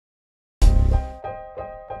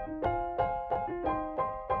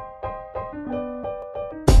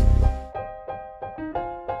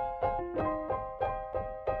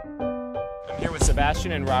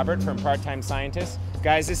Sebastian and Robert from Part-Time Scientists.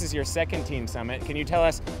 Guys, this is your second team summit. Can you tell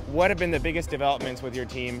us what have been the biggest developments with your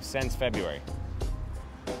team since February?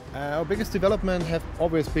 Our biggest development have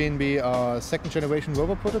always been the second generation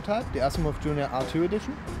rover prototype, the Asimov Junior R2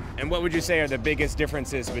 edition. And what would you say are the biggest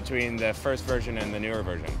differences between the first version and the newer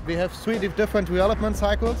version? We have 3 different development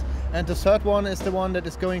cycles, and the third one is the one that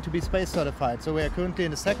is going to be space certified. So we are currently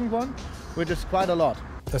in the second one, which is quite a lot.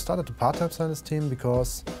 I started the part-time scientist team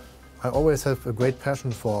because I always have a great passion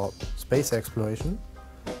for space exploration,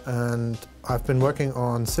 and I've been working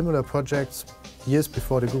on similar projects years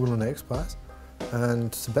before the Google Lunar X PRIZE.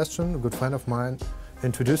 And Sebastian, a good friend of mine,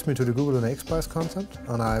 introduced me to the Google Lunar X PRIZE concept,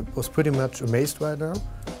 and I was pretty much amazed right now.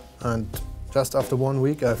 And just after 1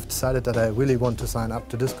 week I've decided that I really want to sign up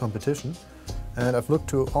to this competition. And I've looked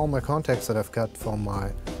to all my contacts that I've got from my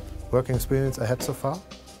working experience I had so far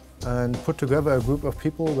and put together a group of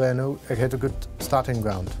people where I know I had a good starting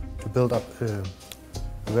ground to build up a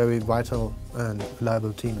very vital and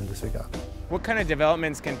reliable team in this regard. What kind of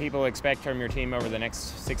developments can people expect from your team over the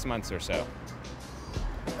next 6 months or so?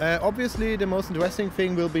 Obviously the most interesting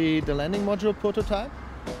thing will be the landing module prototype,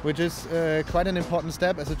 which is quite an important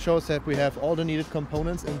step as it shows that we have all the needed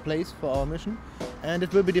components in place for our mission, and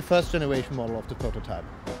it will be the first generation model of the prototype.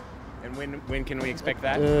 And when can we expect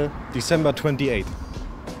that? December 28th.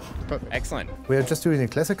 Perfect. Excellent. We are just doing a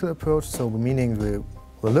classical approach, so meaning we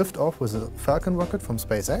will lift off with a Falcon rocket from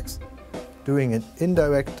SpaceX, doing an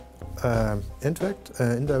indirect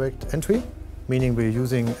entry, meaning we're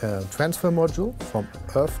using a transfer module from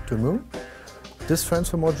Earth to Moon. This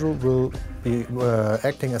transfer module will be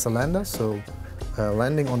acting as a lander, so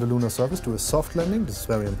landing on the lunar surface, do a soft landing, this is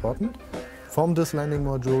very important. From this landing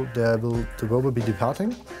module, the rover be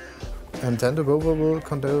departing, and then the rover will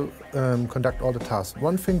conduct all the tasks.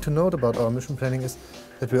 One thing to note about our mission planning is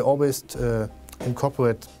that we always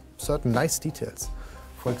incorporate certain nice details.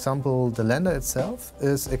 For example, the lander itself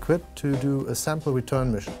is equipped to do a sample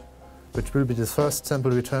return mission, which will be the first sample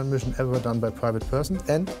return mission ever done by a private person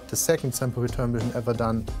and the second sample return mission ever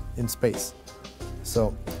done in space.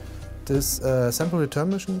 So this sample return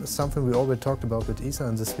mission is something we already talked about with ESA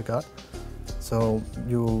in this regard. So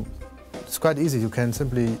it's quite easy. You can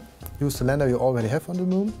simply use the lander you already have on the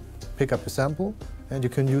moon, pick up your sample, and you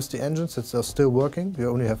can use the engines that are still working. You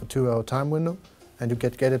only have a 2-hour time window, and you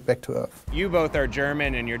get it back to Earth. You both are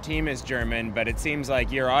German and your team is German, but it seems like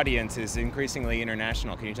your audience is increasingly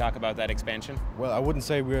international. Can you talk about that expansion? Well, I wouldn't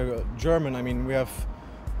say we're German. I mean, we have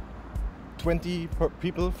 20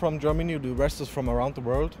 people from Germany, the rest is from around the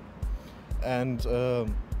world. And our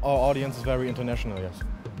audience is very international, yes.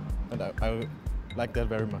 And I like that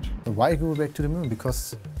very much. Why go back to the moon?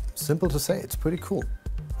 Because, simple to say, it's pretty cool.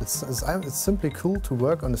 It's simply cool to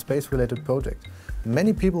work on a space-related project.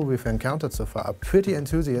 Many people we've encountered so far are pretty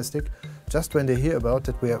enthusiastic just when they hear about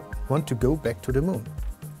that we want to go back to the moon.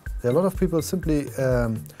 There are a lot of people simply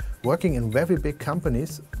working in very big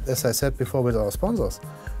companies, as I said before with our sponsors.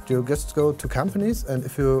 You just go to companies, and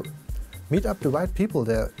if you meet up the right people,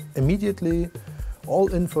 they're immediately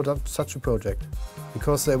all in for such a project,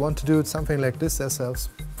 because they want to do something like this themselves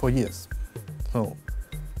for years. So,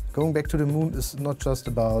 going back to the moon is not just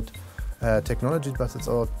about technology, but it's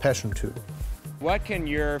our passion too. What can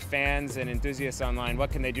your fans and enthusiasts online,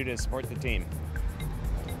 what can they do to support the team?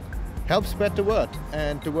 Help spread the word,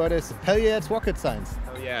 and the word is hell yeah, it's rocket science.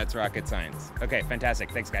 Oh yeah, it's rocket science. Okay,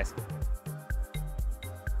 fantastic. Thanks, guys.